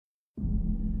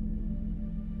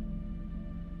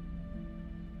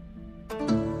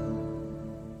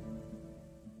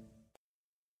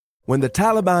When the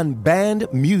Taliban banned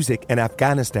music in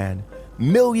Afghanistan,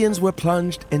 millions were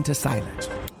plunged into silence.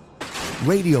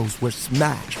 Radios were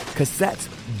smashed, cassettes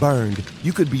burned.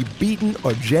 You could be beaten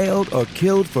or jailed or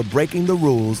killed for breaking the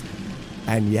rules.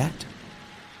 And yet,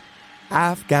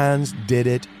 Afghans did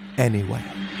it anyway.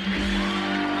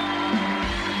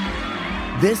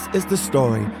 This is the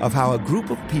story of how a group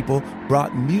of people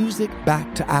brought music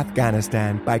back to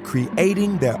Afghanistan by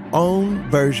creating their own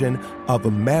version of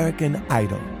American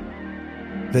Idol.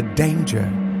 The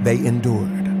danger they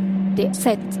endured. They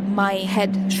said my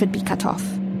head should be cut off.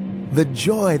 The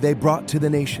joy they brought to the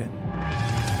nation.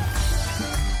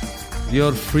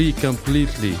 You're free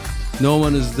completely. No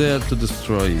one is there to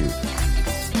destroy you.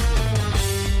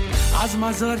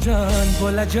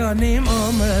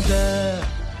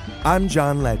 I'm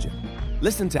John Legend.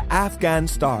 Listen to Afghan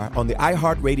Star on the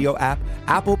iHeartRadio app,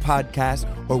 Apple Podcasts,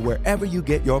 or wherever you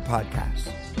get your podcasts.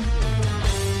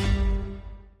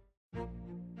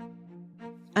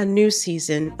 A new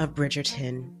season of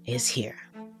Bridgerton is here.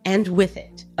 And with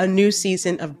it, a new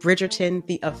season of Bridgerton,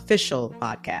 the official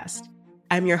podcast.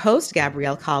 I'm your host,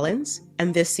 Gabrielle Collins,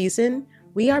 and this season,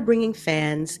 we are bringing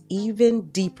fans even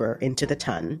deeper into the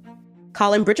ton.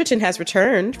 Colin Bridgerton has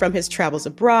returned from his travels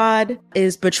abroad.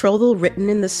 Is betrothal written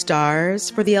in the stars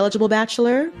for the eligible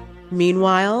bachelor?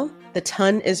 Meanwhile, the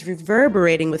ton is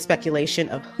reverberating with speculation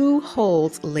of who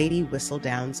holds Lady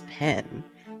Whistledown's pen.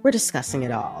 We're discussing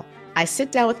it all. I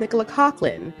sit down with Nicola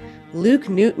Coughlan, Luke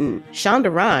Newton, Shonda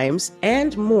Rhimes,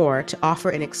 and more to offer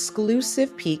an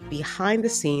exclusive peek behind the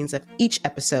scenes of each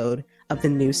episode of the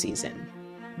new season.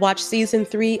 Watch season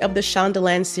 3 of the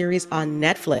Shondaland series on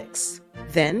Netflix.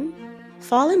 Then,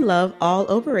 fall in love all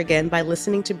over again by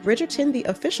listening to Bridgerton, the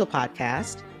official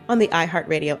podcast, on the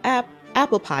iHeartRadio app,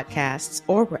 Apple Podcasts,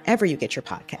 or wherever you get your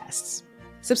podcasts.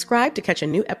 Subscribe to catch a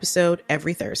new episode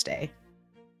every Thursday.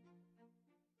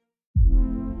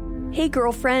 Hey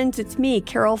girlfriends, it's me,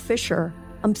 Carol Fisher.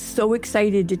 I'm so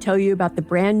excited to tell you about the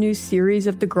brand new series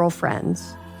of The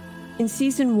Girlfriends. In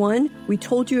season 1, we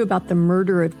told you about the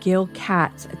murder of Gail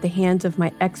Katz at the hands of my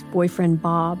ex-boyfriend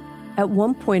Bob. At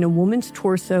one point, a woman's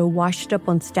torso washed up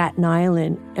on Staten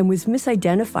Island and was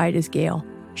misidentified as Gail.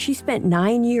 She spent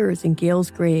 9 years in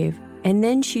Gail's grave, and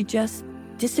then she just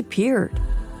disappeared.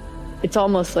 It's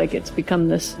almost like it's become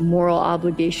this moral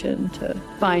obligation to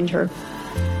find her.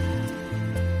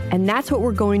 And that's what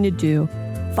we're going to do.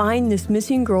 Find this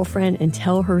missing girlfriend and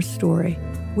tell her story.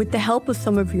 With the help of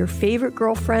some of your favorite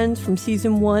girlfriends from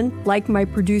season 1, like my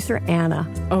producer, Anna.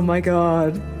 Oh my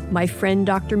God. My friend,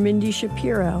 Dr. Mindy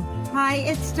Shapiro. Hi,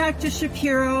 it's Dr.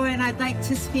 Shapiro, and I'd like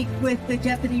to speak with the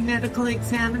Deputy Medical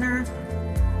Examiner.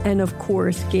 And of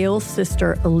course, Gail's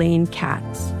sister, Elaine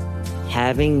Katz.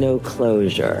 Having no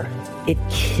closure, it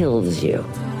kills you.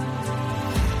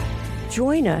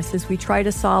 Join us as we try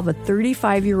to solve a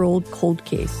 35-year-old cold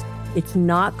case. It's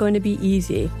not going to be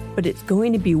easy, but it's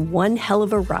going to be one hell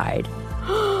of a ride.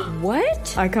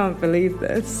 What? I can't believe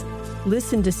this.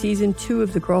 Listen to season 2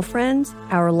 of The Girlfriends,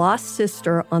 Our Lost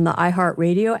Sister on the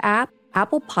iHeartRadio app,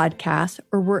 Apple Podcasts,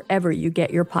 or wherever you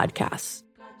get your podcasts.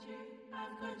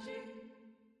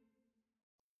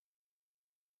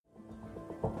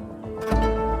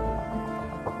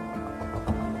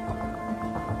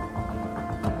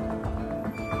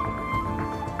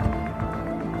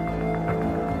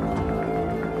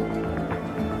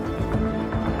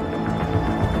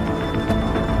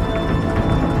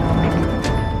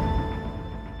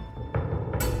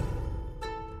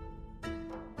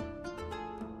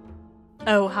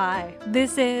 Oh, hi.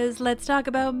 This is Let's Talk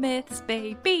About Myths,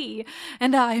 baby.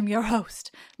 And I am your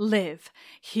host, Liv,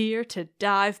 here to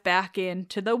dive back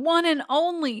into the one and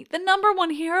only, the number one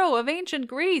hero of ancient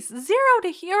Greece, zero to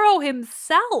hero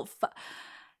himself,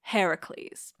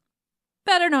 Heracles.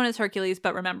 Better known as Hercules,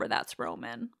 but remember that's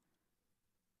Roman.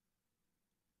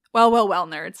 Well,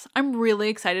 nerds. I'm really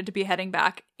excited to be heading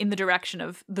back in the direction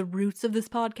of the roots of this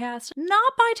podcast,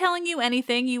 not by telling you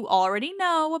anything you already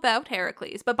know about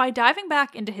Heracles, but by diving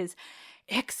back into his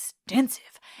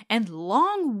extensive and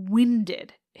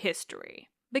long-winded history.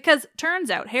 Because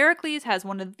turns out Heracles has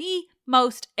one of the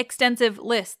most extensive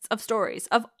lists of stories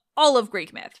of all of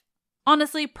Greek myth.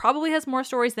 Honestly, probably has more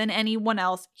stories than anyone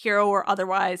else, hero or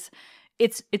otherwise.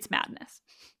 It's madness.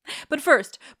 But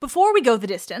first, before we go the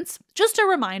distance, just a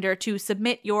reminder to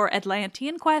submit your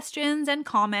Atlantean questions and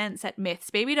comments at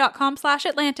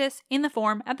mythsbaby.com/Atlantis in the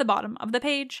form at the bottom of the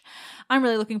page. I'm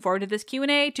really looking forward to this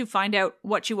Q&A to find out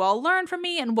what you all learned from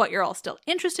me and what you're all still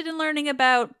interested in learning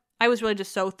about. I was really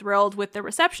just so thrilled with the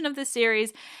reception of this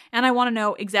series, and I want to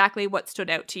know exactly what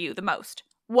stood out to you the most.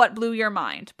 what blew your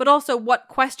mind, but also what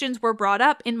questions were brought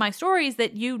up in my stories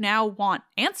that you now want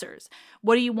answers.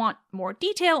 What do you want more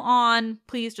detail on?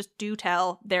 Please just do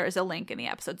tell. There is a link in the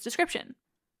episode's description.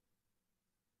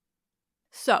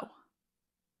 So,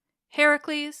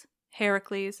 Heracles,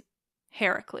 Heracles,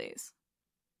 Heracles.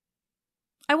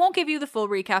 I won't give you the full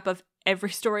recap of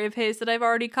every story of his that I've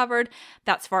already covered.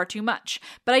 That's far too much.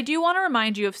 But I do want to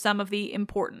remind you of some of the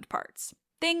important parts.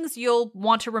 Things you'll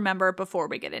want to remember before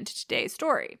we get into today's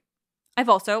story. I've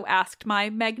also asked my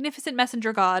magnificent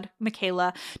messenger god,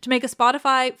 Michaela, to make a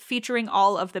Spotify featuring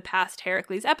all of the past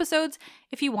Heracles episodes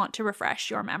if you want to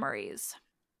refresh your memories.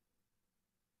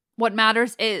 What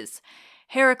matters is,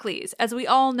 Heracles, as we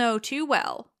all know too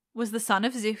well, was the son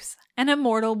of Zeus and a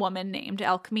mortal woman named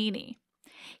Alcmene.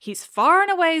 He's far and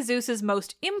away Zeus's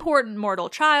most important mortal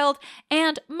child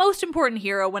and most important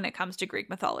hero when it comes to Greek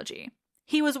mythology.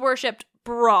 He was worshipped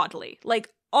broadly, like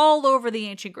all over the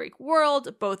ancient Greek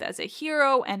world, both as a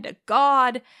hero and a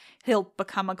god. He'll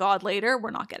become a god later,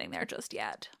 we're not getting there just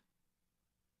yet.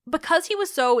 Because he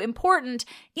was so important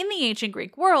in the ancient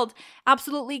Greek world,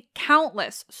 absolutely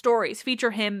countless stories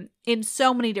feature him in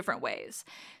so many different ways.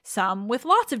 Some with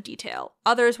lots of detail,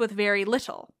 others with very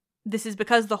little. This is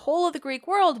because the whole of the Greek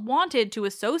world wanted to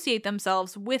associate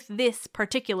themselves with this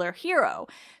particular hero,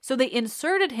 so they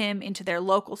inserted him into their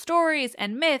local stories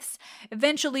and myths,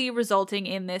 eventually resulting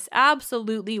in this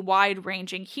absolutely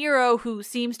wide-ranging hero who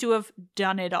seems to have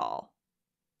done it all.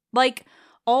 Like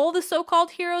all the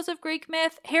so-called heroes of Greek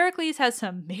myth, Heracles has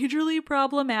some majorly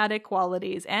problematic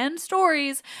qualities and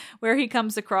stories where he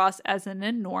comes across as an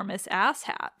enormous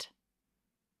asshat.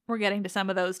 We're getting to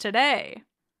some of those today.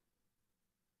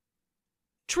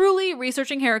 Truly,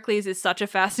 researching Heracles is such a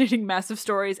fascinating mess of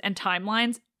stories and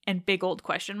timelines and big old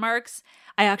question marks.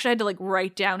 I actually had to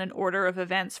write down an order of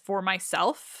events for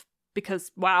myself because,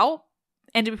 wow.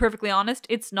 And to be perfectly honest,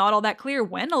 it's not all that clear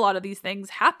when a lot of these things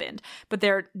happened, but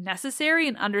they're necessary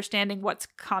in understanding what's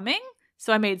coming.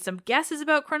 So I made some guesses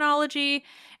about chronology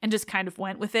and just kind of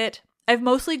went with it. I've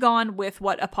mostly gone with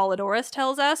what Apollodorus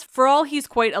tells us. For all he's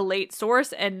quite a late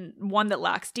source and one that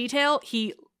lacks detail,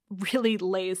 he really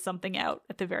lays something out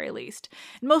at the very least,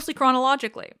 and mostly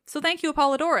chronologically. So thank you,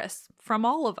 Apollodorus, from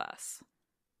all of us.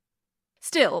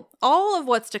 Still, all of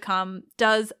what's to come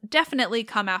does definitely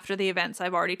come after the events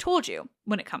I've already told you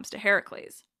when it comes to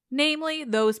Heracles, namely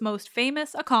those most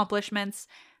famous accomplishments,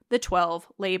 the 12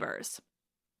 labors.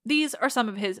 These are some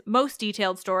of his most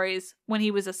detailed stories when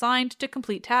he was assigned to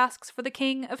complete tasks for the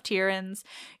king of Tiryns,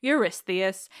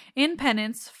 Eurystheus, in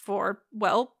penance for,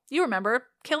 well, you remember,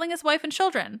 killing his wife and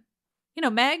children. You know,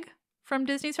 Meg from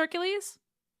Disney's Hercules?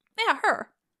 Yeah, her.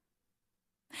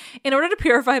 In order to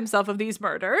purify himself of these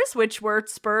murders, which were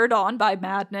spurred on by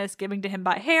madness given to him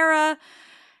by Hera,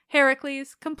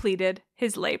 Heracles completed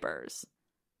his labors.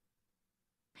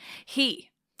 He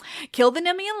killed the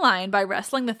Nemean lion by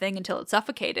wrestling the thing until it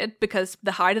suffocated, because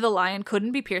the hide of the lion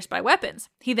couldn't be pierced by weapons.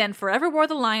 He then forever wore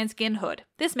the lion skin hood.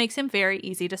 This makes him very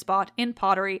easy to spot in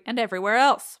pottery and everywhere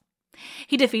else.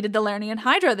 He defeated the Lernaean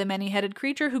Hydra, the many-headed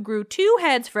creature who grew 2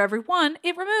 heads for every one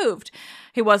it removed.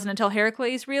 It wasn't until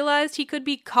Heracles realized he could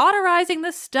be cauterizing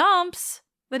the stumps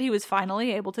that he was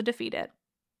finally able to defeat it.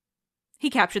 He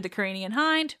captured the Cairnian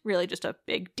hind, really just a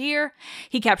big deer.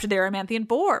 He captured the Erymanthian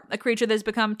boar, a creature that has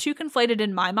become too conflated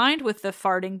in my mind with the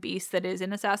farting beast that is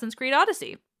in Assassin's Creed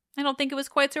Odyssey. I don't think it was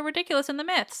quite so ridiculous in the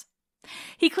myths.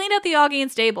 He cleaned out the Augean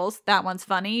stables. That one's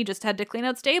funny. He just had to clean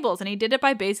out stables, and he did it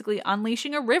by basically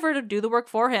unleashing a river to do the work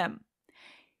for him.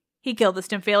 He killed the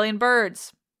Stymphalian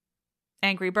birds.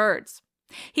 Angry birds.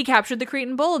 He captured the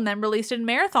Cretan bull and then released it in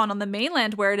Marathon on the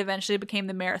mainland, where it eventually became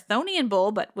the Marathonian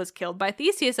bull, but was killed by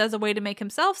Theseus as a way to make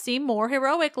himself seem more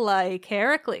heroic like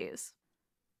Heracles.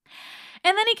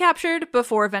 And then he captured,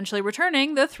 before eventually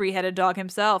returning, the 3-headed dog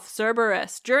himself,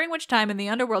 Cerberus, during which time in the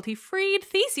underworld he freed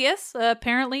Theseus,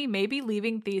 apparently maybe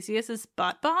leaving Theseus's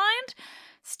butt behind,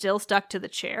 still stuck to the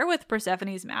chair with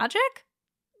Persephone's magic.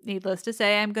 Needless to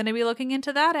say, I'm going to be looking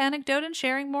into that anecdote and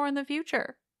sharing more in the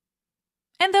future.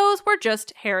 And those were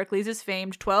just Heracles'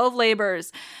 famed 12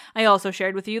 labors. I also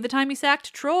shared with you the time he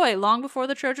sacked Troy long before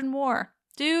the Trojan War.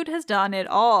 Dude has done it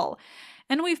all,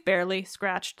 and we've barely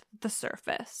scratched the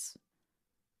surface.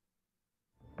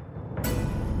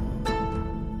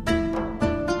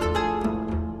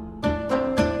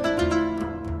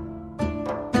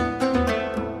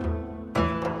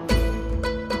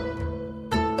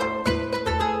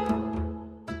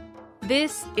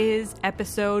 This is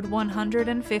episode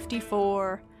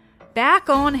 154. Back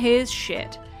on his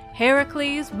shit.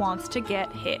 Heracles wants to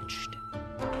get hitched.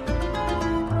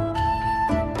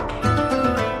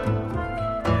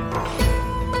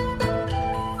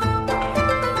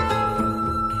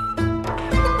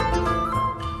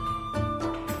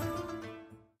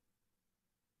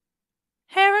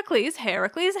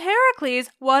 Heracles,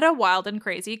 what a wild and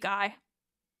crazy guy.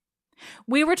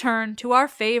 We return to our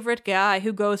favorite guy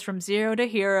who goes from zero to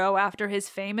hero after his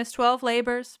famous 12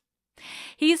 labors.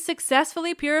 He's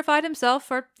successfully purified himself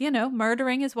for,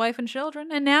 murdering his wife and children,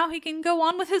 and now he can go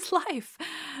on with his life.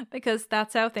 Because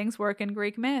that's how things work in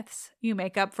Greek myths. You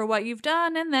make up for what you've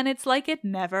done, and then it's like it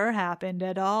never happened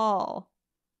at all.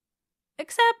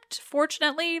 Except,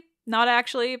 fortunately, not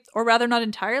actually, or rather not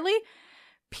entirely,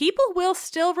 people will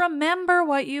still remember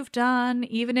what you've done,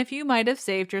 even if you might have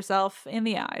saved yourself in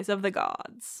the eyes of the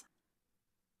gods.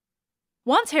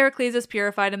 Once Heracles has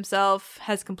purified himself,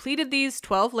 has completed these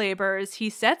 12 labors, he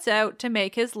sets out to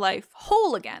make his life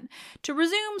whole again, to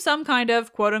resume some kind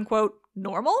of quote-unquote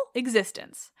normal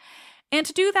existence. And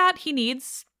to do that, he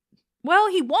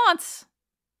wants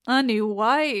a new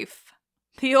wife.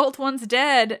 The old one's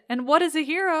dead, and what is a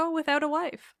hero without a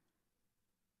wife?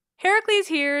 Heracles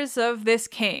hears of this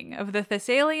king of the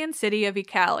Thessalian city of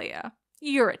Oechalia,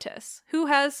 Eurytus, who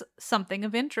has something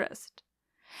of interest.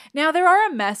 Now, there are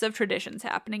a mess of traditions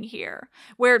happening here,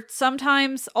 where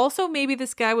sometimes also maybe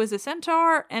this guy was a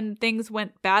centaur and things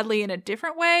went badly in a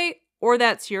different way, or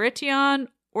that's Eurytion,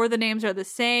 or the names are the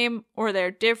same, or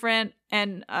they're different,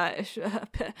 and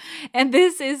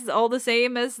this is all the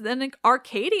same as an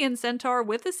Arcadian centaur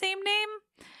with the same name.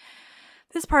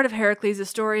 This part of Heracles'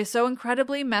 story is so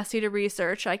incredibly messy to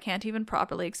research, I can't even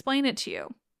properly explain it to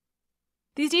you.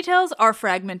 These details are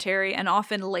fragmentary and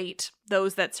often late,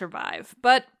 those that survive,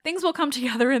 but things will come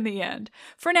together in the end.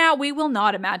 For now, we will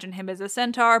not imagine him as a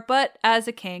centaur, but as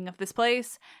a king of this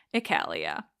place,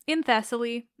 Oechalia, in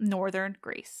Thessaly, northern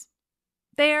Greece.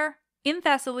 There, in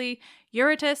Thessaly,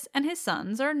 Eurytus and his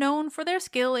sons are known for their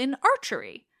skill in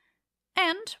archery.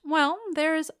 And,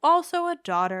 there is also a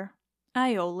daughter,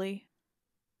 Iole.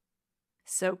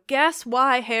 So guess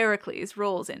why Heracles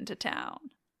rolls into town?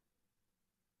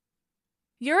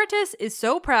 Eurytus is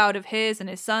so proud of his and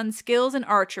his son's skills in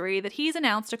archery that he's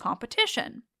announced a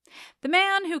competition. The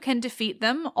man who can defeat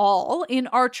them all in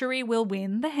archery will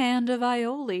win the hand of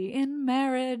Iole in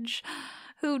marriage.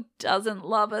 Who doesn't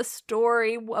love a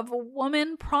story of a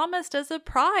woman promised as a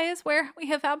prize where we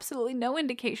have absolutely no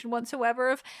indication whatsoever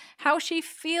of how she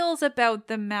feels about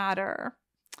the matter?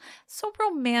 So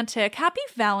romantic. Happy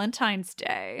Valentine's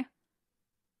Day.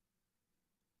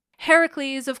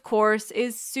 Heracles, of course,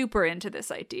 is super into this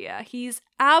idea. He's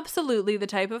absolutely the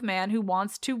type of man who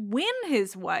wants to win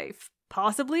his wife,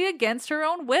 possibly against her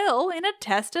own will, in a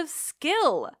test of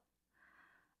skill.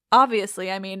 Obviously,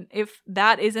 if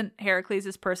that isn't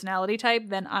Heracles' personality type,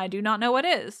 then I do not know what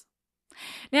is.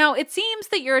 Now, it seems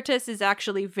that Eurytus is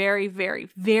actually very, very,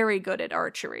 very good at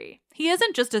archery. He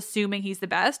isn't just assuming he's the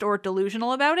best or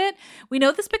delusional about it. We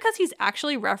know this because he's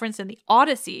actually referenced in the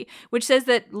Odyssey, which says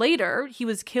that later he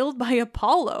was killed by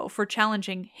Apollo for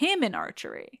challenging him in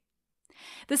archery.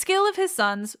 The skill of his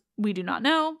sons we do not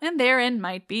know, and therein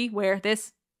might be where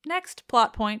this next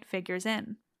plot point figures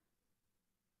in.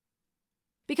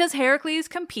 Because Heracles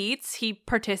competes, he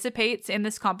participates in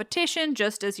this competition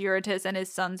just as Eurytus and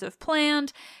his sons have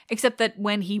planned, except that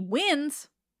when he wins,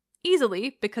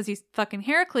 easily, because he's fucking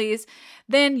Heracles,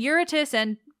 then Eurytus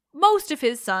and most of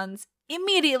his sons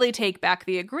immediately take back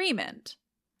the agreement.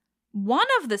 One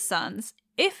of the sons,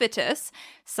 Iphitus,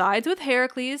 sides with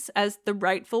Heracles as the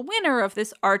rightful winner of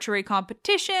this archery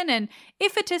competition, and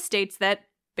Iphitus states that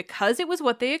because it was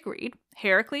what they agreed,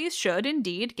 Heracles should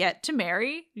indeed get to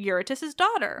marry Eurytus'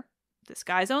 daughter, this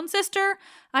guy's own sister,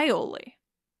 Iole.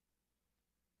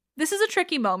 This is a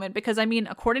tricky moment because,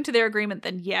 according to their agreement,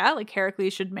 then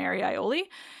Heracles should marry Iole.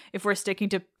 If we're sticking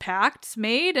to pacts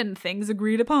made and things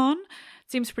agreed upon,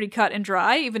 it seems pretty cut and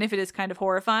dry, even if it is kind of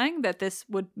horrifying that this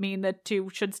would mean that two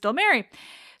should still marry.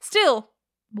 Still,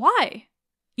 why?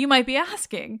 You might be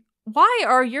asking. Why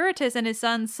are Eurytus and his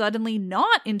sons suddenly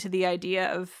not into the idea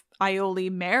of Iole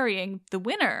marrying the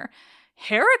winner?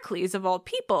 Heracles, of all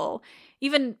people,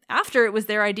 even after it was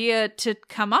their idea to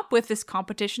come up with this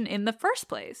competition in the first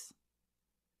place.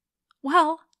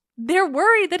 Well, they're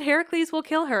worried that Heracles will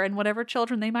kill her and whatever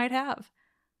children they might have.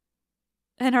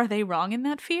 And are they wrong in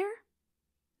that fear?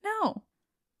 No.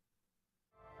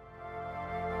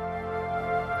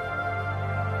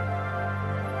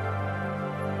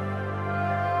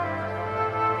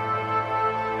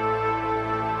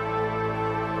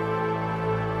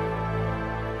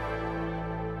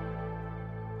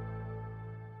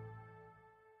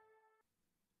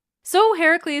 So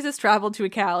Heracles has traveled to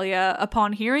Oechalia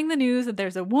upon hearing the news that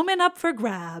there's a woman up for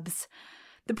grabs.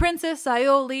 The princess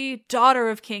Iole, daughter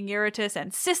of King Eurytus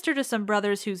and sister to some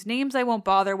brothers whose names I won't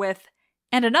bother with,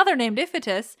 and another named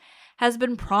Iphitus, has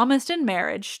been promised in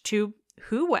marriage to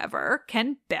whoever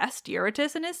can best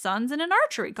Eurytus and his sons in an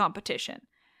archery competition.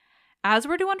 As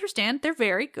we're to understand, they're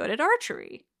very good at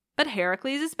archery. But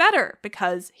Heracles is better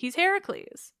because he's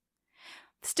Heracles.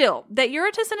 Still, that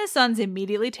Eurytus and his sons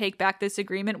immediately take back this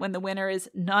agreement when the winner is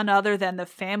none other than the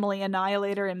family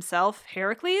annihilator himself,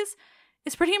 Heracles,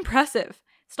 is pretty impressive.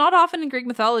 It's not often in Greek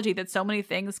mythology that so many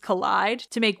things collide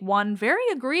to make one very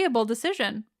agreeable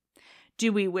decision.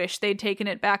 Do we wish they'd taken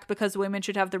it back because women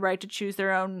should have the right to choose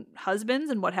their own husbands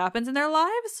and what happens in their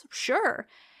lives? Sure.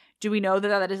 Do we know that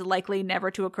that is likely never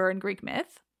to occur in Greek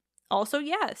myth? Also,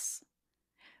 yes.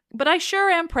 But I sure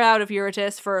am proud of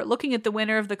Eurytus for looking at the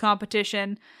winner of the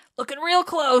competition, looking real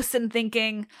close and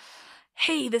thinking,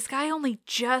 hey, this guy only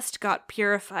just got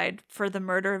purified for the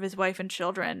murder of his wife and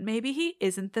children. Maybe he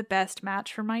isn't the best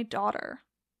match for my daughter.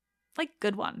 Like,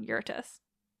 good one, Eurytus.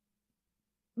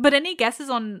 But any guesses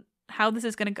on how this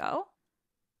is going to go?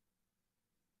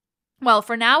 Well,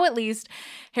 for now at least,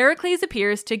 Heracles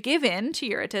appears to give in to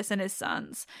Eurytus and his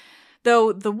sons,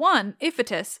 though the one,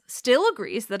 Iphitus, still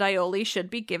agrees that Iole should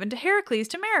be given to Heracles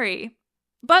to marry.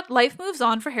 But life moves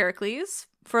on for Heracles,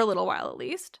 for a little while at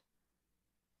least.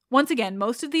 Once again,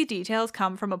 most of the details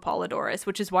come from Apollodorus,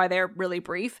 which is why they're really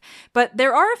brief, but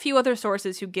there are a few other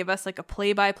sources who give us like a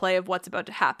play-by-play of what's about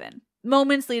to happen,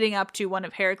 moments leading up to one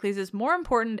of Heracles' more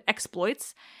important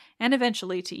exploits, and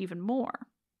eventually to even more.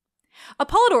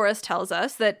 Apollodorus tells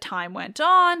us that time went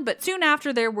on, but soon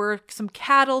after there were some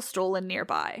cattle stolen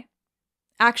nearby.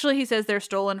 Actually, he says they're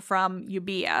stolen from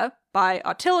Euboea by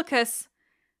Autolycus.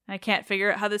 I can't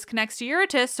figure out how this connects to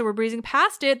Eurytus, so we're breezing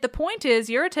past it. The point is,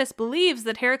 Eurytus believes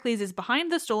that Heracles is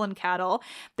behind the stolen cattle,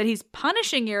 that he's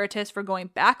punishing Eurytus for going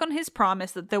back on his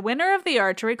promise that the winner of the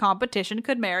archery competition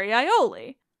could marry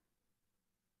Iole.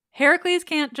 Heracles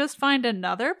can't just find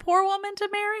another poor woman to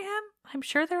marry him? I'm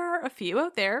sure there are a few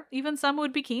out there. Even some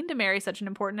would be keen to marry such an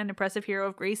important and impressive hero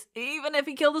of Greece, even if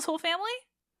he killed his whole family?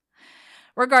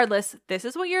 Regardless, this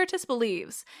is what Eurytus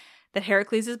believes, that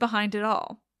Heracles is behind it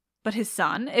all. But his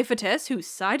son, Iphitus, who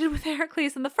sided with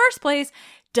Heracles in the first place,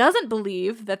 doesn't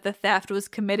believe that the theft was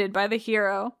committed by the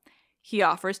hero. He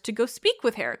offers to go speak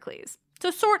with Heracles,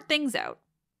 to sort things out.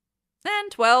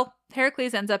 And, well,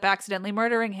 Heracles ends up accidentally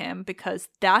murdering him because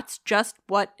that's just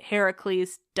what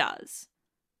Heracles does.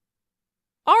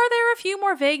 Are there a few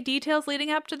more vague details leading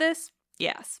up to this?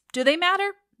 Yes. Do they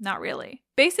matter? Not really.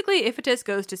 Basically, Iphitus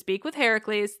goes to speak with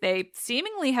Heracles, they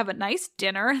seemingly have a nice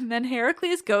dinner, and then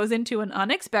Heracles goes into an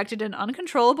unexpected and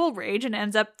uncontrollable rage and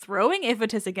ends up throwing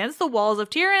Iphitus against the walls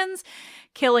of Tiryns,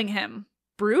 killing him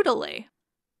brutally.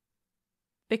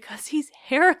 Because he's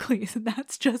Heracles, and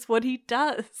that's just what he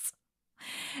does.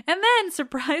 And then,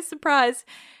 surprise, surprise,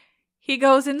 he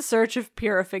goes in search of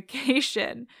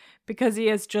purification, because he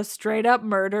has just straight up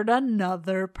murdered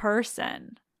another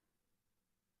person.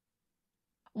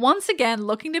 Once again,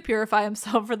 looking to purify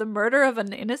himself for the murder of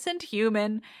an innocent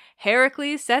human,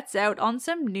 Heracles sets out on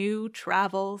some new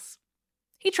travels.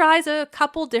 He tries a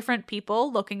couple different people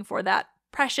looking for that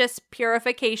precious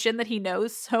purification that he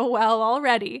knows so well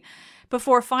already,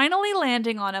 before finally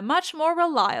landing on a much more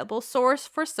reliable source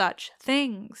for such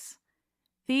things.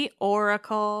 The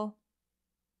Oracle.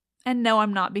 And no,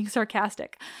 I'm not being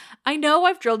sarcastic. I know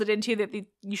I've drilled it into you that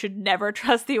you should never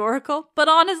trust the Oracle, but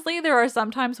honestly, there are some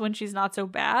times when she's not so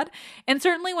bad. And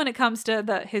certainly when it comes to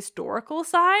the historical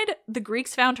side, the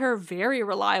Greeks found her very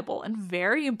reliable and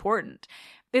very important.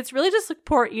 It's really just like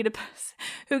poor Oedipus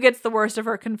who gets the worst of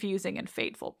her confusing and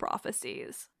fateful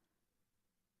prophecies.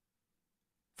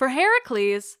 For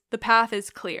Heracles, the path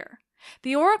is clear.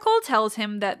 The Oracle tells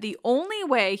him that the only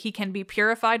way he can be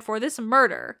purified for this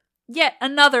murder, yet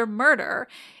another murder,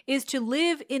 is to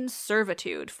live in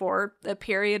servitude for a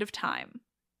period of time.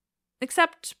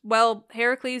 Except, well,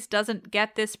 Heracles doesn't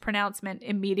get this pronouncement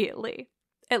immediately,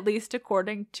 at least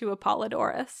according to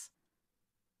Apollodorus.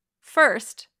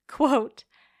 First, quote,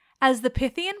 as the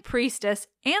Pythian priestess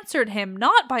answered him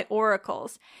not by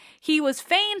oracles, he was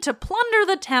fain to plunder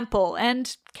the temple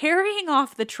and, carrying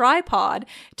off the tripod,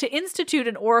 to institute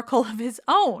an oracle of his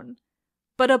own.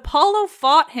 But Apollo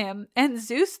fought him, and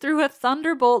Zeus threw a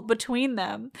thunderbolt between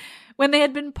them. When they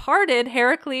had been parted,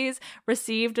 Heracles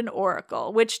received an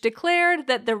oracle, which declared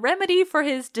that the remedy for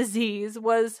his disease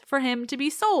was for him to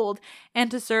be sold, and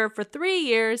to serve for 3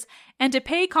 years, and to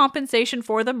pay compensation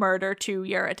for the murder to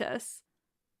Eurytus.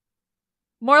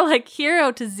 More like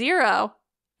hero to zero.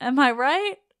 Am I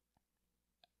right?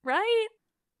 Right?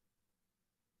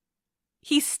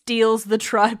 He steals the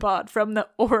tripod from the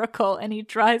oracle and he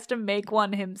tries to make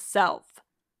one himself.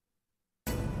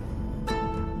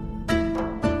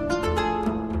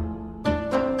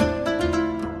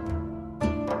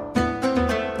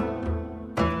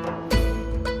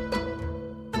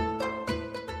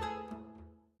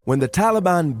 When the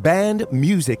Taliban banned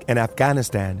music in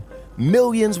Afghanistan,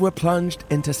 millions were plunged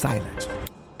into silence.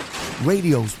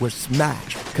 Radios were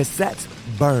smashed, cassettes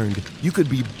burned. You could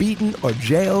be beaten or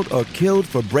jailed or killed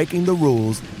for breaking the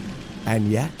rules.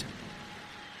 And yet,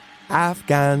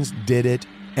 Afghans did it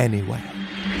anyway.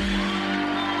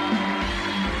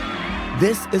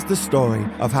 This is the story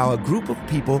of how a group of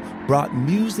people brought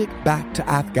music back to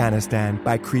Afghanistan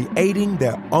by creating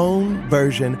their own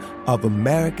version of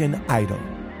American Idol.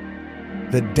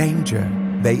 The danger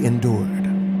they endured.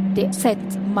 They said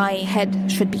my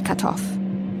head should be cut off.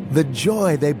 The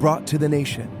joy they brought to the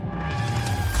nation.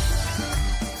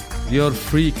 You're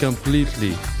free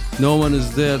completely. No one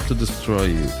is there to destroy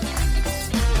you.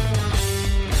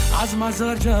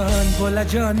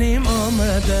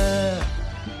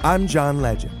 I'm John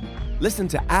Legend. Listen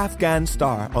to Afghan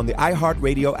Star on the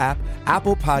iHeartRadio app,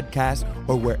 Apple Podcasts,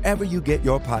 or wherever you get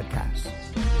your podcasts.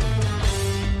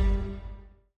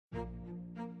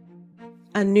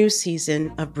 A new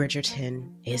season of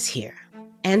Bridgerton is here.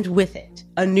 And with it,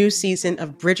 a new season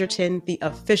of Bridgerton, the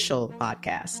official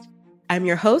podcast. I'm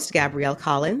your host, Gabrielle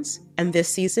Collins, and this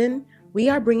season, we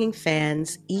are bringing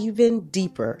fans even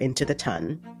deeper into the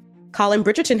ton. Colin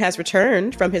Bridgerton has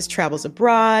returned from his travels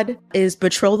abroad. Is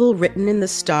betrothal written in the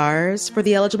stars for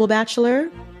the eligible bachelor?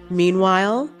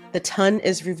 Meanwhile, the ton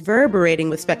is reverberating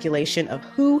with speculation of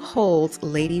who holds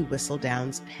Lady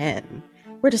Whistledown's pen.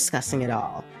 We're discussing it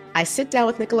all. I sit down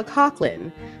with Nicola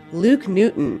Coughlan, Luke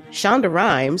Newton, Shonda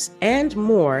Rhimes, and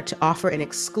more to offer an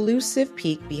exclusive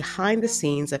peek behind the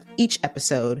scenes of each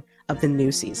episode of the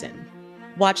new season.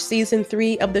 Watch season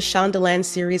 3 of the Shondaland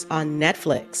series on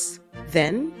Netflix.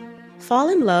 Then, fall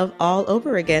in love all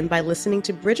over again by listening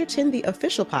to Bridgerton, the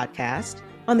official podcast,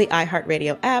 on the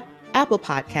iHeartRadio app, Apple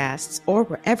Podcasts, or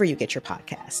wherever you get your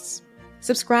podcasts.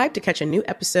 Subscribe to catch a new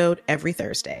episode every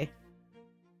Thursday.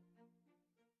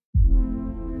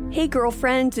 Hey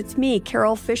girlfriends, it's me,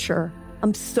 Carol Fisher.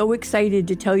 I'm so excited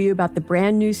to tell you about the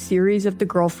brand new series of The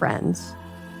Girlfriends.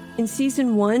 In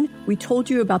season 1, we told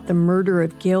you about the murder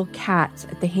of Gail Katz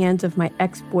at the hands of my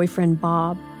ex-boyfriend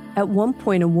Bob. At one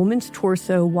point, a woman's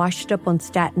torso washed up on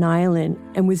Staten Island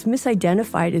and was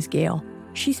misidentified as Gail.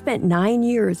 She spent 9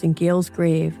 years in Gail's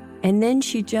grave, and then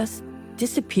she just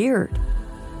disappeared.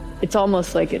 It's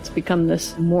almost like it's become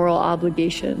this moral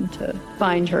obligation to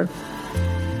find her.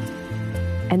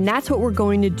 And that's what we're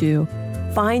going to do.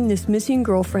 Find this missing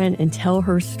girlfriend and tell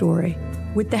her story.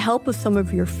 With the help of some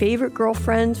of your favorite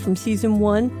girlfriends from season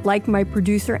 1, like my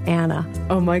producer, Anna.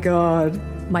 Oh my God.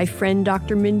 My friend,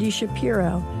 Dr. Mindy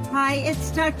Shapiro. Hi, it's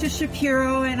Dr.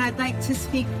 Shapiro, and I'd like to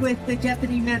speak with the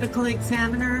Deputy Medical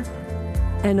Examiner.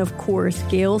 And of course,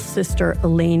 Gail's sister,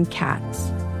 Elaine Katz.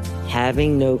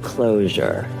 Having no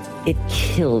closure, it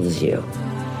kills you.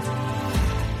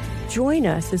 Join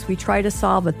us as we try to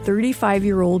solve a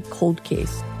 35-year-old cold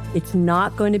case. It's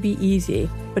not going to be easy,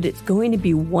 but it's going to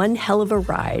be one hell of a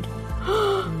ride.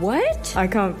 What? I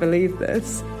can't believe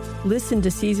this. Listen to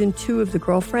season 2 of The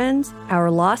Girlfriends, Our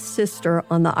Lost Sister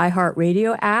on the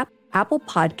iHeartRadio app, Apple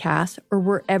Podcasts, or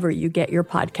wherever you get your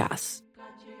podcasts.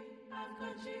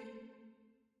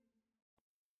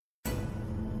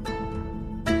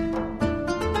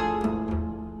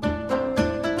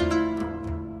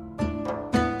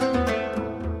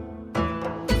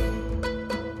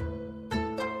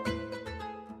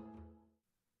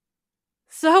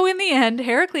 So in the end,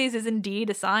 Heracles is indeed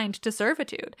assigned to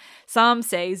servitude. Some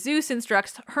say Zeus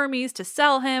instructs Hermes to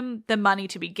sell him, the money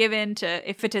to be given to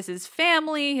Iphitus's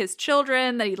family, his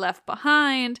children that he left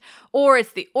behind, or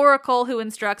it's the oracle who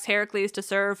instructs Heracles to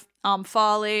serve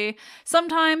Omphale.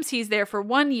 Sometimes he's there for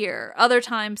 1 year, other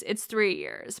times it's 3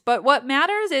 years. But what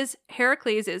matters is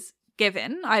Heracles is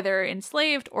given, either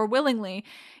enslaved or willingly,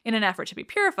 in an effort to be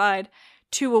purified,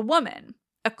 to a woman,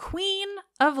 a queen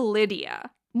of Lydia,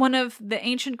 one of the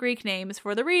ancient Greek names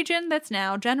for the region that's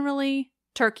now generally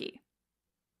Turkey.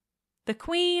 The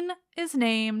queen is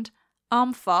named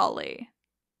Omphale.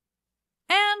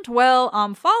 And, well,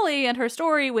 Omphale and her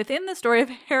story within the story of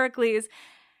Heracles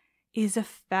is a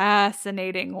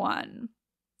fascinating one.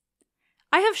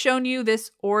 I have shown you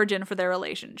this origin for their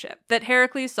relationship, that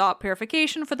Heracles sought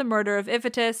purification for the murder of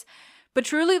Iphitus, but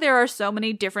truly there are so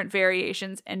many different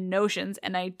variations and notions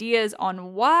and ideas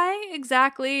on why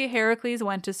exactly Heracles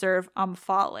went to serve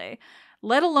Omphale,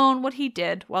 let alone what he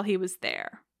did while he was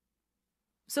there.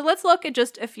 So let's look at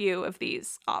just a few of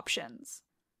these options.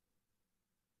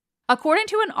 According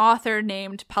to an author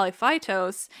named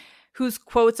Polyphytos, whose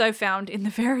quotes I've found in the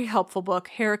very helpful book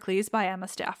Heracles by Emma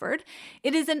Stafford,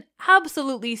 it is an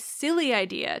absolutely silly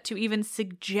idea to even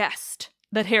suggest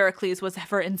that Heracles was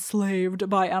ever enslaved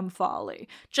by Omphale.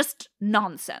 Just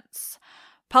nonsense.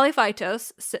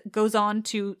 Polyphytos goes on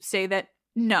to say that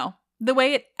no, the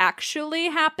way it actually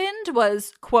happened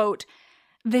was, quote,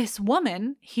 this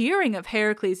woman, hearing of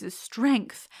Heracles'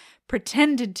 strength,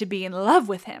 pretended to be in love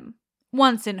with him.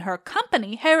 Once in her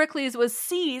company, Heracles was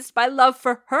seized by love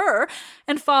for her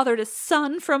and fathered a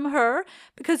son from her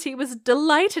because he was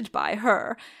delighted by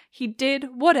her. He did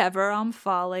whatever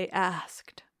Omphale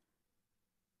asked.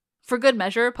 For good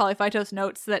measure, Polyphytos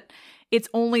notes that it's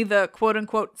only the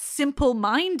quote-unquote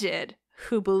simple-minded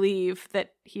who believe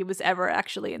that he was ever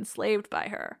actually enslaved by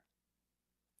her.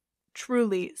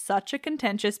 Truly such a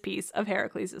contentious piece of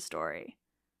Heracles' story.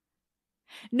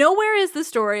 Nowhere is the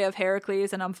story of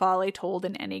Heracles and Omphale told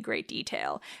in any great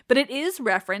detail, but it is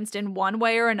referenced in one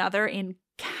way or another in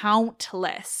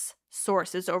countless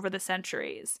sources over the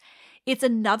centuries. It's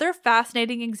another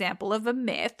fascinating example of a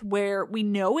myth where we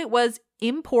know it was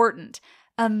important,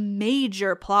 a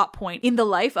major plot point in the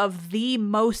life of the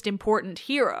most important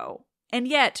hero, and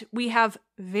yet we have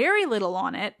very little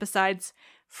on it besides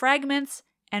fragments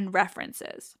and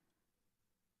references.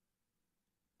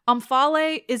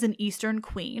 Omphale is an Eastern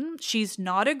queen. She's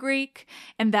not a Greek,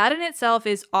 and that in itself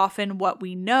is often what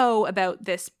we know about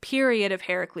this period of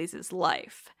Heracles'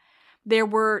 life. There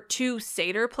were 2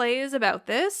 satyr plays about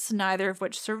this, neither of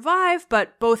which survive,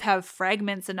 but both have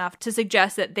fragments enough to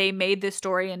suggest that they made this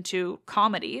story into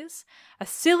comedies. A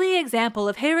silly example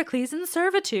of Heracles in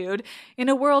servitude in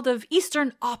a world of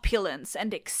Eastern opulence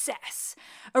and excess.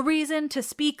 A reason to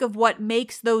speak of what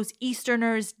makes those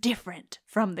Easterners different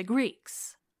from the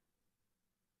Greeks.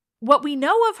 What we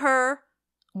know of her,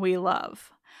 we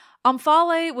love.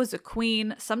 Omphale was a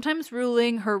queen, sometimes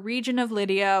ruling her region of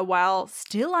Lydia while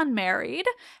still unmarried,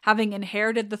 having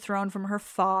inherited the throne from her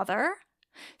father,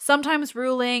 sometimes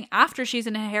ruling after she's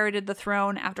inherited the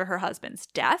throne after her husband's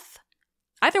death.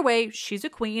 Either way, she's a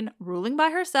queen ruling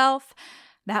by herself.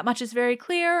 That much is very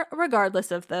clear,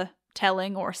 regardless of the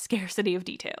telling or scarcity of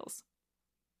details.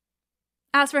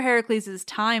 As for Heracles'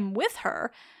 time with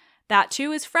her, that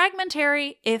too is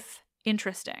fragmentary, if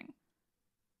interesting.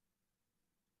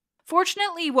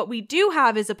 Fortunately, what we do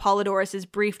have is Apollodorus'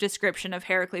 brief description of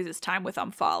Heracles' time with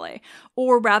Omphale,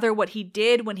 or rather what he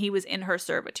did when he was in her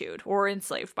servitude, or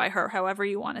enslaved by her, however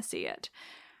you want to see it.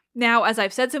 Now, as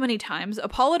I've said so many times,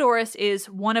 Apollodorus is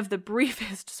one of the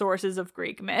briefest sources of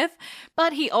Greek myth,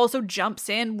 but he also jumps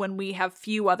in when we have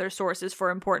few other sources for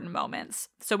important moments,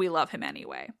 so we love him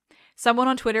anyway. Someone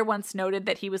on Twitter once noted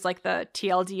that he was like the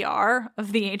TLDR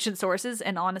of the ancient sources,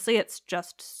 and honestly, it's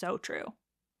just so true.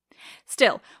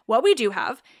 Still, what we do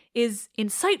have is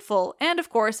insightful and,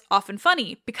 of course, often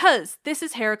funny, because this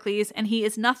is Heracles and he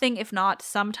is nothing if not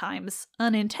sometimes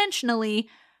unintentionally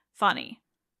funny.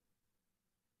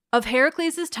 Of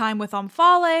Heracles' time with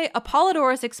Omphale,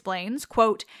 Apollodorus explains,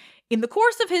 quote, in the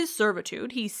course of his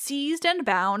servitude, he seized and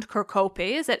bound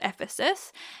Cercopes at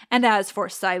Ephesus, and as for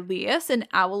Sileus and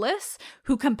Aulus,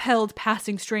 who compelled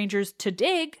passing strangers to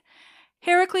dig,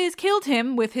 Heracles killed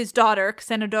him with his daughter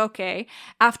Xenodoke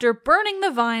after burning the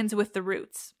vines with the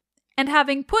roots. And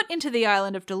having put into the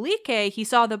island of Dulique, he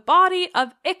saw the body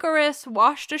of Icarus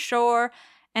washed ashore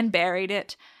and buried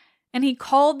it. And he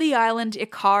called the island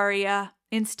Icaria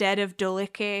instead of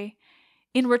Dulique.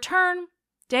 In return,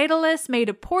 Daedalus made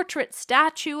a portrait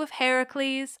statue of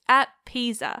Heracles at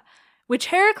Pisa, which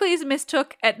Heracles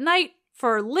mistook at night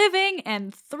for living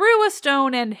and threw a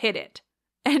stone and hid it.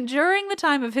 And during the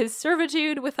time of his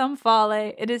servitude with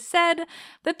Omphale, it is said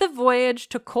that the voyage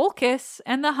to Colchis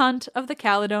and the hunt of the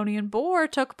Caledonian boar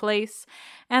took place,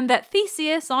 and that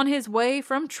Theseus, on his way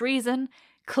from treason,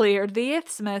 cleared the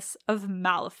isthmus of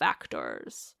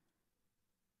malefactors.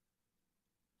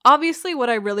 Obviously,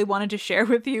 what I really wanted to share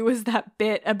with you was that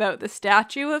bit about the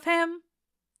statue of him.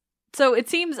 So it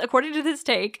seems, according to this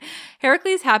take,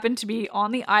 Heracles happened to be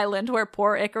on the island where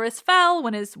poor Icarus fell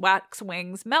when his wax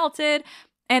wings melted,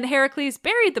 and Heracles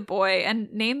buried the boy and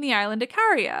named the island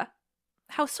Icaria.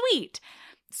 How sweet!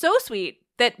 So sweet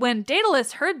that when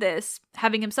Daedalus heard this,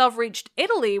 having himself reached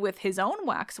Italy with his own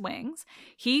wax wings,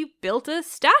 he built a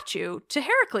statue to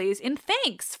Heracles in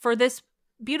thanks for this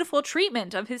beautiful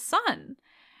treatment of his son.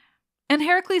 And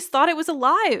Heracles thought it was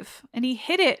alive, and he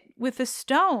hid it with a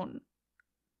stone.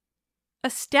 A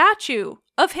statue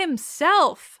of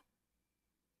himself.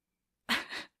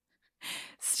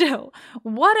 Still,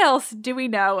 what else do we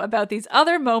know about these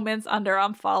other moments under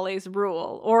Omphale's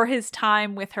rule, or his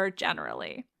time with her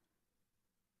generally?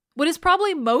 What is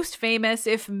probably most famous,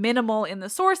 if minimal in the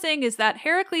sourcing, is that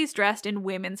Heracles dressed in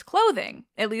women's clothing,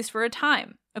 at least for a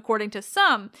time, according to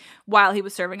some, while he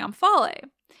was serving Omphale.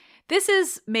 This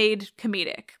is made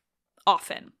comedic,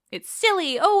 often. It's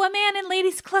silly, oh, a man in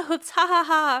ladies' clothes, ha ha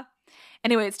ha.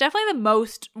 Anyway, it's definitely the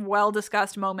most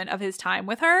well-discussed moment of his time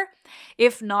with her,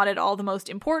 if not at all the most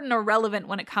important or relevant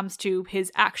when it comes to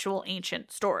his actual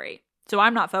ancient story. So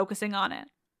I'm not focusing on it.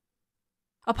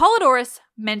 Apollodorus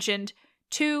mentioned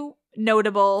 2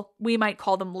 notable, we might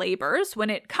call them labors, when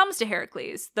it comes to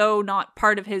Heracles, though not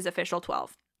part of his official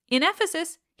 12. In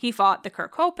Ephesus, he fought the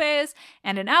Kerkopes,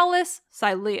 and in Aulis,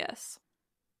 Sileus.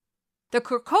 The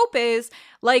Kerkopes,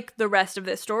 like the rest of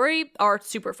this story, are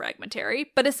super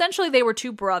fragmentary, but essentially they were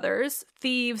 2 brothers,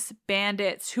 thieves,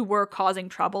 bandits, who were causing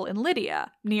trouble in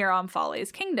Lydia, near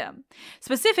Omphale's kingdom.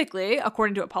 Specifically,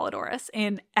 according to Apollodorus,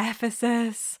 in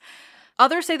Ephesus.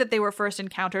 Others say that they were first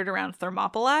encountered around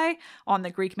Thermopylae on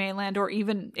the Greek mainland, or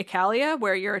even Icalia,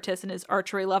 where Eurytus and his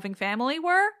archery-loving family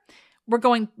were. We're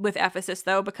going with Ephesus,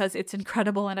 though, because it's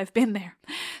incredible and I've been there.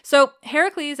 So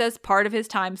Heracles, as part of his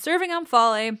time serving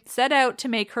Omphale, set out to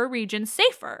make her region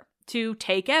safer, to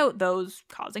take out those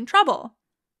causing trouble.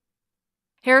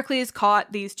 Heracles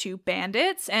caught these 2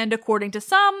 bandits, and according to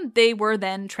some, they were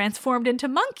then transformed into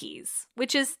monkeys,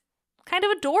 which is kind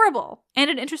of adorable, and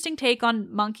an interesting take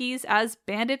on monkeys as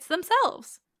bandits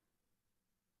themselves.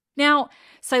 Now,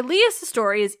 Sileus'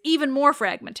 story is even more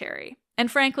fragmentary, and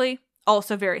frankly,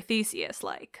 also very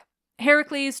Theseus-like.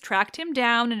 Heracles tracked him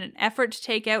down in an effort to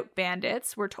take out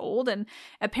bandits, we're told, and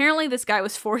apparently this guy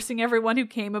was forcing everyone who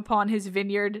came upon his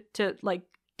vineyard to,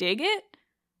 dig it?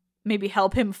 Maybe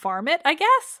help him farm it, I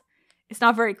guess? It's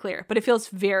not very clear, but it feels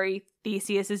very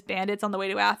Theseus' bandits on the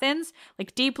way to Athens,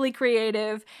 deeply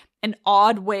creative and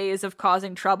odd ways of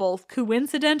causing trouble,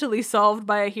 coincidentally solved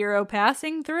by a hero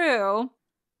passing through.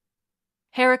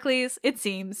 Heracles, it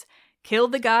seems,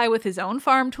 killed the guy with his own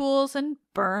farm tools and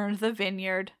burned the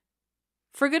vineyard.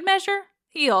 For good measure,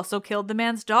 he also killed the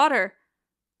man's daughter,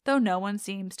 though no one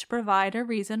seems to provide a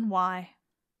reason why.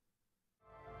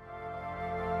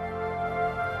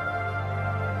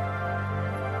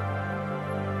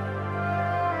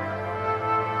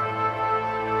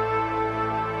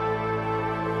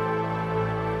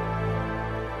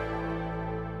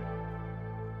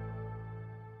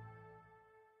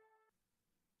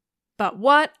 But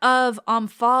what of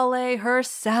Omphale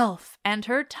herself and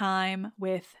her time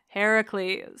with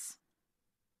Heracles?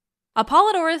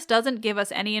 Apollodorus doesn't give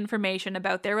us any information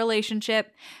about their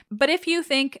relationship, but if you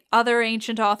think other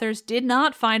ancient authors did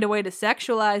not find a way to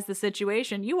sexualize the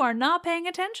situation, you are not paying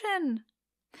attention.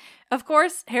 Of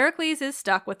course, Heracles is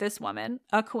stuck with this woman,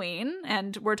 a queen,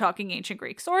 and we're talking ancient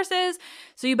Greek sources,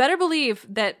 so you better believe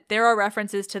that there are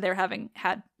references to their having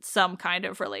had some kind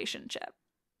of relationship.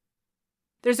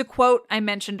 There's a quote I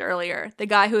mentioned earlier, the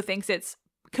guy who thinks it's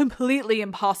completely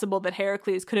impossible that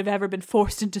Heracles could have ever been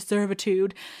forced into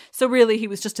servitude, so really he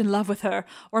was just in love with her,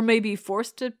 or maybe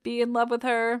forced to be in love with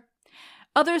her.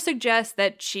 Others suggest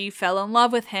that she fell in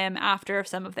love with him after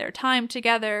some of their time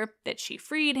together, that she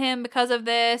freed him because of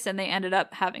this, and they ended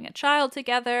up having a child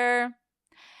together.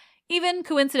 Even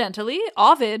coincidentally,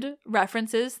 Ovid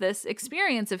references this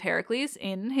experience of Heracles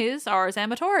in his Ars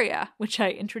Amatoria, which I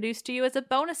introduced to you as a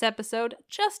bonus episode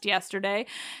just yesterday,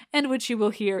 and which you will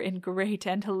hear in great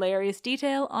and hilarious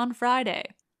detail on Friday.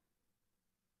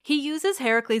 He uses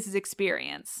Heracles'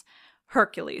 experience,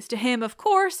 Hercules, to him, of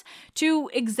course, to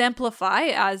exemplify,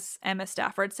 as Emma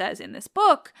Stafford says in this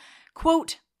book,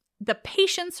 quote, the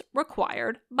patience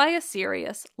required by a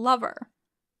serious lover.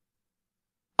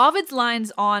 Ovid's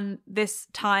lines on this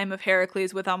time of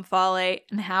Heracles with Omphale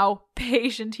and how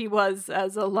patient he was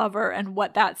as a lover and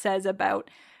what that says about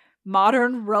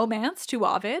modern romance to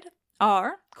Ovid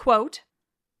are, quote,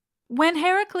 when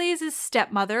Heracles'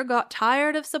 stepmother got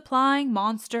tired of supplying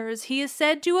monsters, he is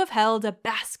said to have held a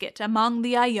basket among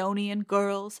the Ionian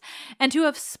girls and to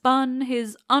have spun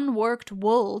his unworked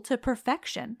wool to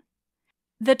perfection.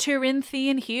 The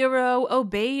Terinthian hero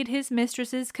obeyed his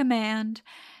mistress's command.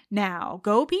 Now,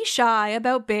 go be shy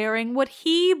about bearing what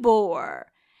he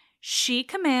bore. She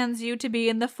commands you to be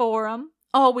in the forum.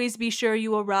 Always be sure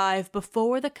you arrive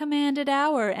before the commanded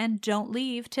hour and don't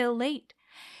leave till late.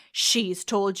 She's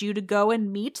told you to go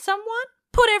and meet someone?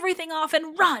 Put everything off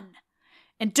and run!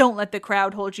 And don't let the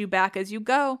crowd hold you back as you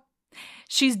go.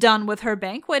 She's done with her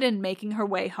banquet and making her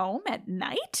way home at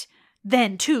night?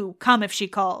 Then, too, come if she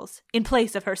calls, in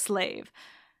place of her slave.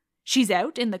 She's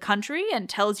out in the country and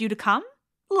tells you to come?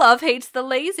 Love hates the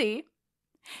lazy.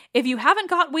 If you haven't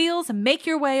got wheels, make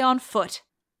your way on foot.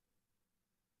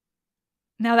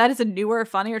 Now that is a newer,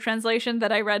 funnier translation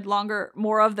that I read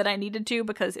more of than I needed to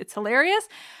because it's hilarious.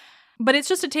 But it's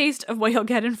just a taste of what you'll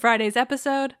get in Friday's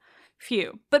episode.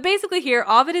 Phew. But basically here,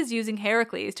 Ovid is using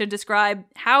Heracles to describe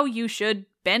how you should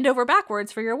bend over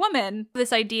backwards for your woman.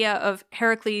 This idea of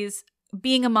Heracles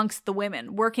being amongst the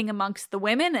women, working amongst the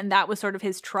women, and that was sort of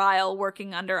his trial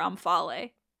working under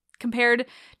Omphale. Compared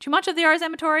to much of the Ars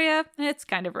Amatoria, it's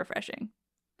kind of refreshing.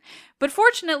 But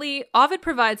fortunately, Ovid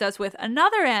provides us with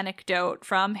another anecdote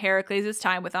from Heracles'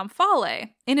 time with Omphale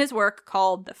in his work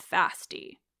called the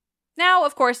Fasti. Now,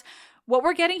 of course, what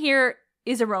we're getting here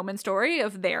is a Roman story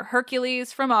of their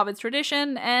Hercules from Ovid's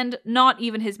tradition, and not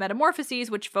even his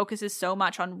Metamorphoses, which focuses so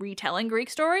much on retelling Greek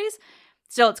stories.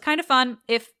 Still, it's kind of fun,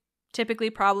 if typically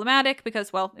problematic,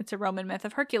 because, well, it's a Roman myth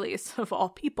of Hercules, of all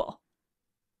people.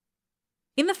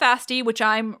 In the Fasti, which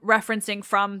I'm referencing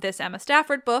from this Emma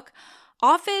Stafford book,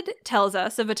 Ovid tells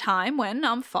us of a time when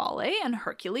Omphale and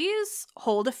Hercules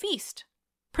hold a feast,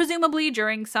 presumably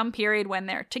during some period when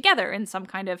they're together in some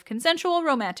kind of consensual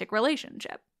romantic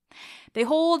relationship. They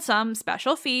hold some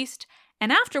special feast,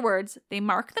 and afterwards they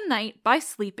mark the night by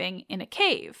sleeping in a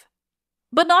cave.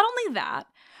 But not only that,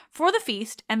 for the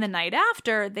feast and the night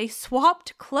after, they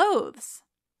swapped clothes.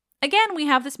 Again, we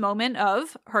have this moment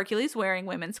of Hercules wearing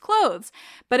women's clothes,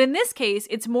 but in this case,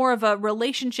 it's more of a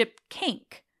relationship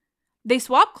kink. They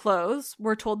swap clothes.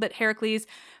 We're told that Heracles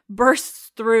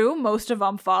bursts through most of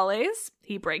Omphale's.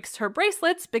 He breaks her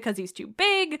bracelets because he's too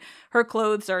big. Her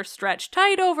clothes are stretched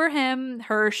tight over him.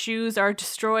 Her shoes are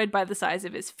destroyed by the size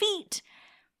of his feet.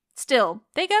 Still,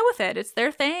 they go with it. It's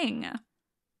their thing.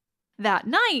 That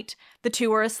night, the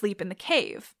two are asleep in the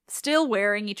cave, still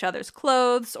wearing each other's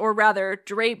clothes, or rather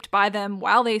draped by them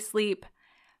while they sleep.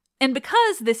 And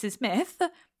because this is myth,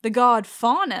 the god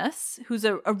Faunus, who's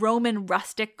a Roman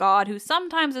rustic god who's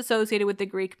sometimes associated with the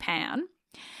Greek Pan,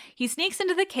 he sneaks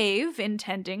into the cave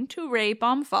intending to rape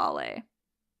Omphale.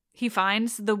 He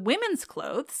finds the women's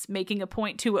clothes, making a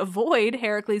point to avoid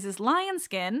Heracles' lion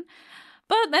skin,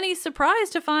 but then he's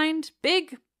surprised to find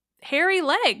big, hairy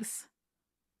legs.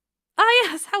 Ah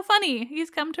yes, how funny, he's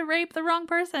come to rape the wrong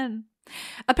person.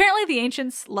 Apparently the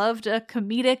ancients loved a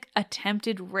comedic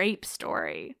attempted rape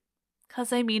story.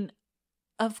 'Cause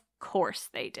of course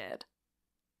they did.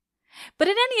 But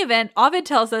in any event, Ovid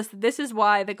tells us that this is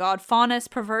why the god Faunus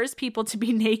prefers people to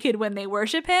be naked when they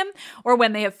worship him or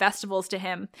when they have festivals to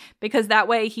him, because that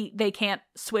way they can't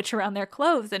switch around their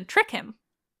clothes and trick him.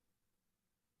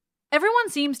 Everyone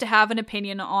seems to have an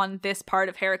opinion on this part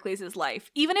of Heracles' life,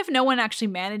 even if no one actually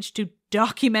managed to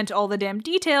document all the damn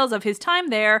details of his time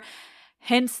there,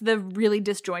 hence the really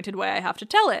disjointed way I have to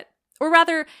tell it. Or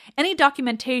rather, any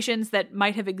documentations that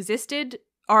might have existed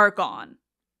are gone.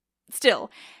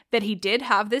 Still, that he did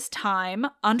have this time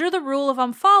under the rule of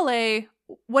Omphale,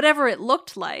 whatever it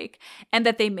looked like, and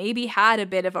that they maybe had a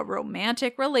bit of a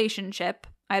romantic relationship,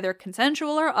 either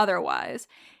consensual or otherwise,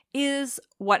 is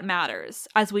what matters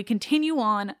as we continue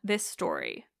on this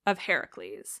story of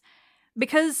Heracles.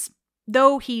 Because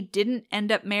though he didn't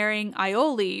end up marrying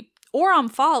Iole or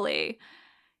Omphale,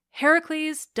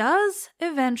 Heracles does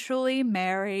eventually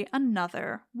marry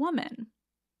another woman.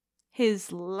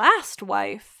 His last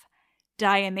wife,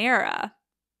 Deianira.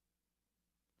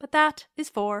 But that is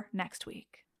for next week.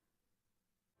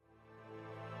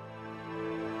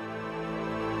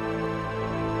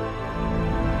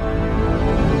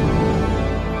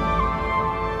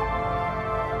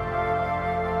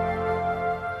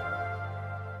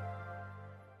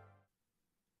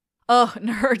 Oh,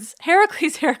 nerds.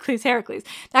 Heracles.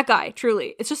 That guy,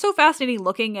 truly. It's just so fascinating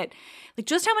looking at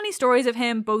just how many stories of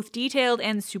him, both detailed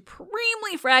and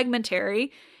supremely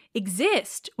fragmentary,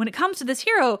 exist. When it comes to this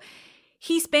hero,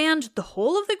 he spanned the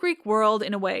whole of the Greek world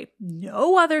in a way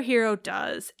no other hero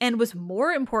does, and was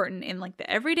more important in the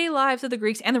everyday lives of the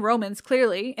Greeks and the Romans,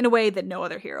 clearly, in a way that no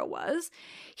other hero was.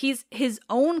 He's his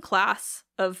own class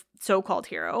of so-called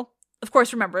hero. Of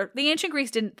course, remember, the ancient Greeks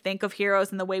didn't think of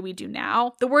heroes in the way we do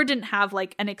now. The word didn't have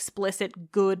an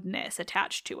explicit goodness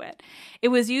attached to it. It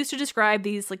was used to describe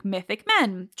these mythic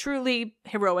men, truly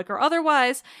heroic or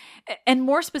otherwise. And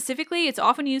more specifically, it's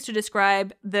often used to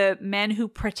describe the men who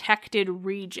protected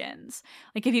regions.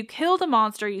 If you killed a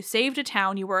monster, you saved a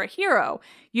town, you were a hero.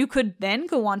 You could then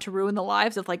go on to ruin the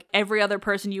lives of every other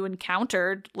person you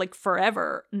encountered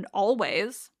forever and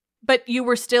always. But you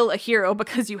were still a hero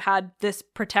because you had this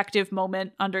protective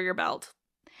moment under your belt.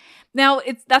 Now,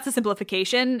 that's a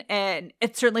simplification, and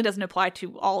it certainly doesn't apply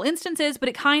to all instances, but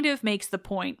it kind of makes the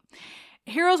point.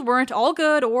 Heroes weren't all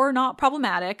good or not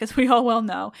problematic, as we all well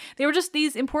know. They were just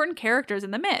these important characters in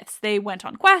the myths. They went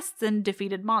on quests and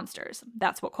defeated monsters.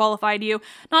 That's what qualified you,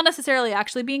 not necessarily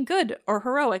actually being good or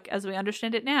heroic as we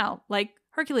understand it now, like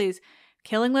Hercules.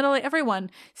 Killing literally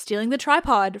everyone, stealing the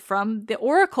tripod from the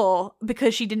oracle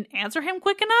because she didn't answer him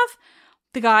quick enough.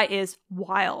 The guy is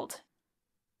wild.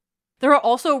 There are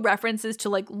also references to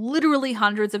literally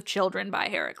hundreds of children by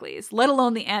Heracles, let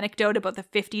alone the anecdote about the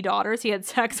 50 daughters he had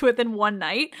sex with in one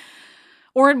night.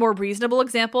 Or in more reasonable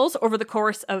examples, over the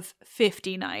course of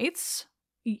 50 nights,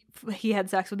 he had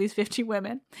sex with these 50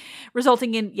 women,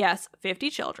 resulting in, yes, 50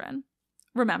 children.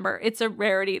 Remember, it's a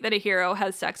rarity that a hero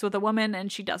has sex with a woman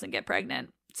and she doesn't get pregnant.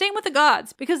 Same with the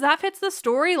gods, because that fits the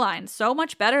storyline so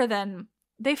much better than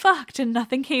they fucked and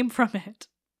nothing came from it.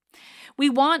 We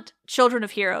want children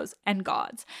of heroes and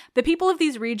gods. The people of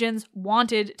these regions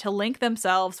wanted to link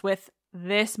themselves with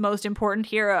this most important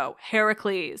hero,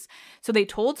 Heracles. So they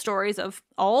told stories of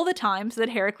all the times that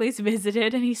Heracles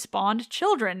visited and he spawned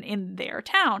children in their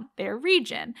town, their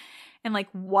region, and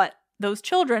what those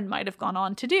children might have gone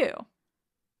on to do.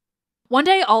 One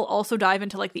day I'll also dive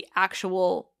into the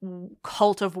actual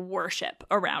cult of worship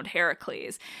around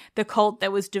Heracles, the cult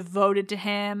that was devoted to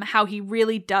him, how he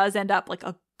really does end up like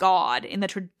a god in the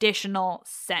traditional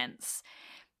sense.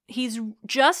 He's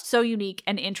just so unique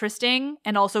and interesting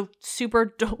and also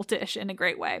super doltish in a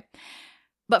great way.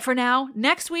 But for now,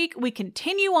 next week we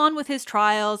continue on with his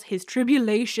trials, his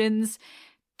tribulations,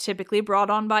 typically brought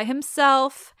on by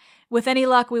himself. With any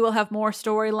luck, we will have more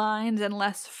storylines and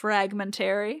less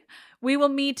fragmentary. We will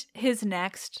meet his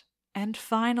next and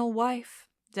final wife,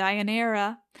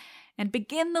 Deianira, and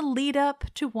begin the lead up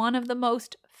to one of the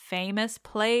most famous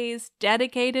plays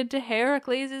dedicated to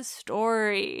Heracles'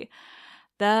 story,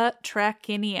 the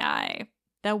Trachiniae,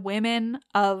 the Women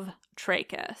of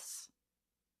Trachis.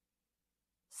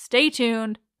 Stay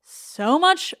tuned. So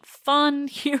much fun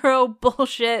hero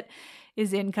bullshit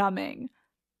is incoming.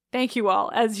 Thank you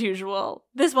all, as usual.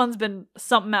 This one's been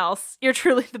something else. You're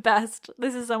truly the best.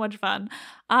 This is so much fun.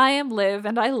 I am Liv,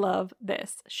 and I love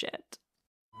this shit.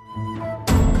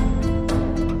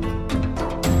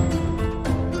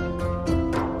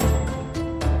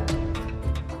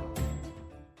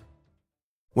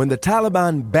 When the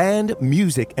Taliban banned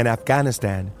music in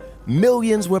Afghanistan,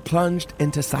 millions were plunged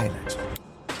into silence.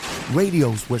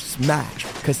 Radios were smashed,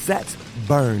 cassettes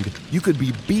burned. You could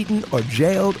be beaten or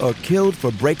jailed or killed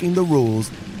for breaking the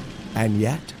rules. And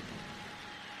yet,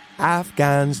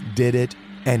 Afghans did it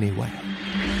anyway.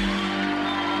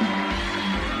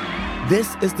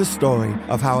 This is the story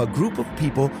of how a group of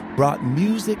people brought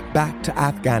music back to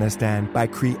Afghanistan by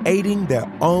creating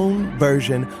their own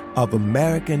version of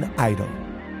American Idol.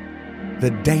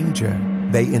 The danger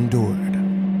they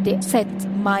endured. They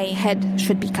said my head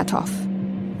should be cut off.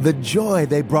 The joy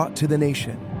they brought to the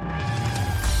nation.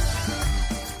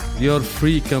 You're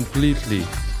free completely.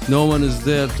 No one is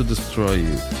there to destroy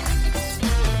you.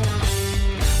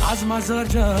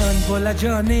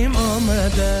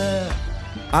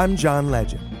 I'm John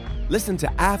Legend. Listen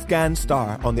to Afghan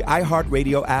Star on the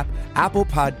iHeartRadio app, Apple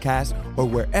Podcasts, or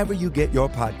wherever you get your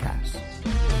podcasts.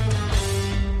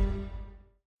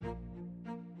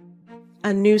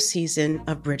 A new season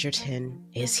of Bridgerton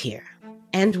is here.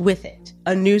 And with it,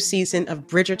 a new season of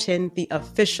Bridgerton, the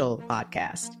official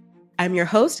podcast. I'm your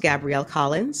host, Gabrielle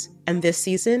Collins, and this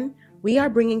season, we are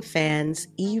bringing fans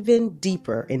even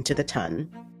deeper into the ton.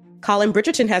 Colin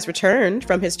Bridgerton has returned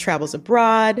from his travels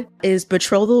abroad. Is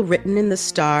betrothal written in the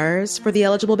stars for the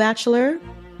eligible bachelor?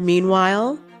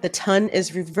 Meanwhile, the ton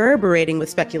is reverberating with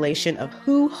speculation of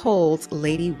who holds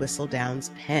Lady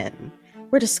Whistledown's pen.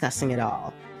 We're discussing it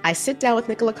all. I sit down with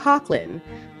Nicola Coughlan,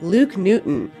 Luke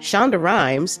Newton, Shonda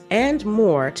Rhimes, and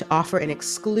more to offer an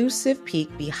exclusive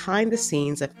peek behind the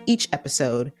scenes of each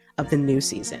episode of the new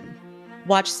season.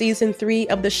 Watch season 3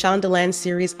 of the Shondaland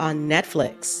series on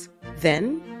Netflix.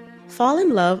 Then, fall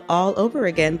in love all over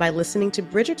again by listening to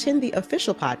Bridgerton, the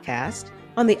official podcast,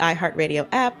 on the iHeartRadio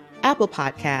app, Apple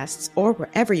Podcasts, or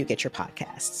wherever you get your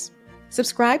podcasts.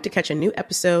 Subscribe to catch a new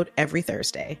episode every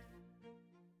Thursday.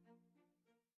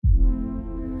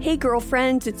 Hey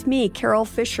girlfriends, it's me, Carol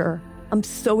Fisher. I'm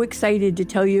so excited to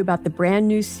tell you about the brand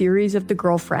new series of The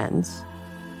Girlfriends.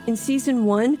 In season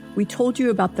 1, we told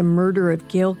you about the murder of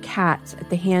Gail Katz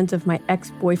at the hands of my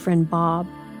ex-boyfriend Bob.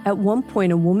 At one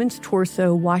point, a woman's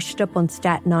torso washed up on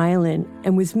Staten Island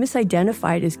and was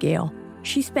misidentified as Gail.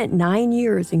 She spent 9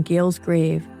 years in Gail's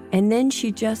grave, and then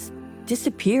she just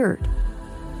disappeared.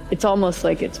 It's almost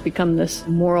like it's become this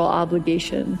moral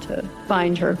obligation to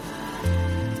find her.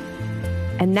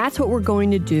 And that's what we're going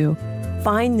to do.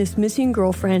 Find this missing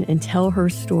girlfriend and tell her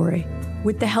story.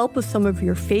 With the help of some of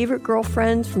your favorite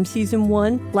girlfriends from season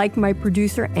 1, like my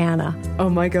producer, Anna.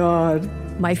 Oh my God.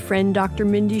 My friend, Dr.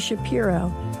 Mindy Shapiro.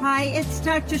 Hi, it's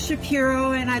Dr.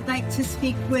 Shapiro, and I'd like to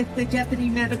speak with the Deputy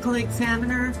Medical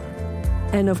Examiner.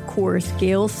 And of course,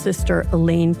 Gail's sister,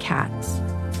 Elaine Katz.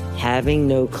 Having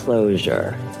no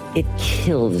closure, it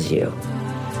kills you.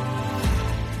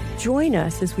 Join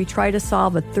us as we try to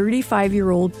solve a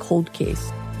 35-year-old cold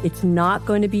case. It's not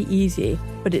going to be easy,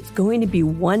 but it's going to be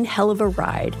one hell of a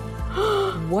ride.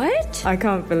 What? I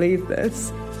can't believe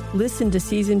this. Listen to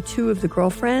Season 2 of The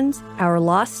Girlfriends, Our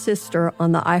Lost Sister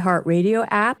on the iHeartRadio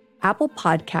app, Apple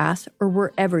Podcasts, or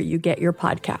wherever you get your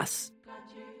podcasts.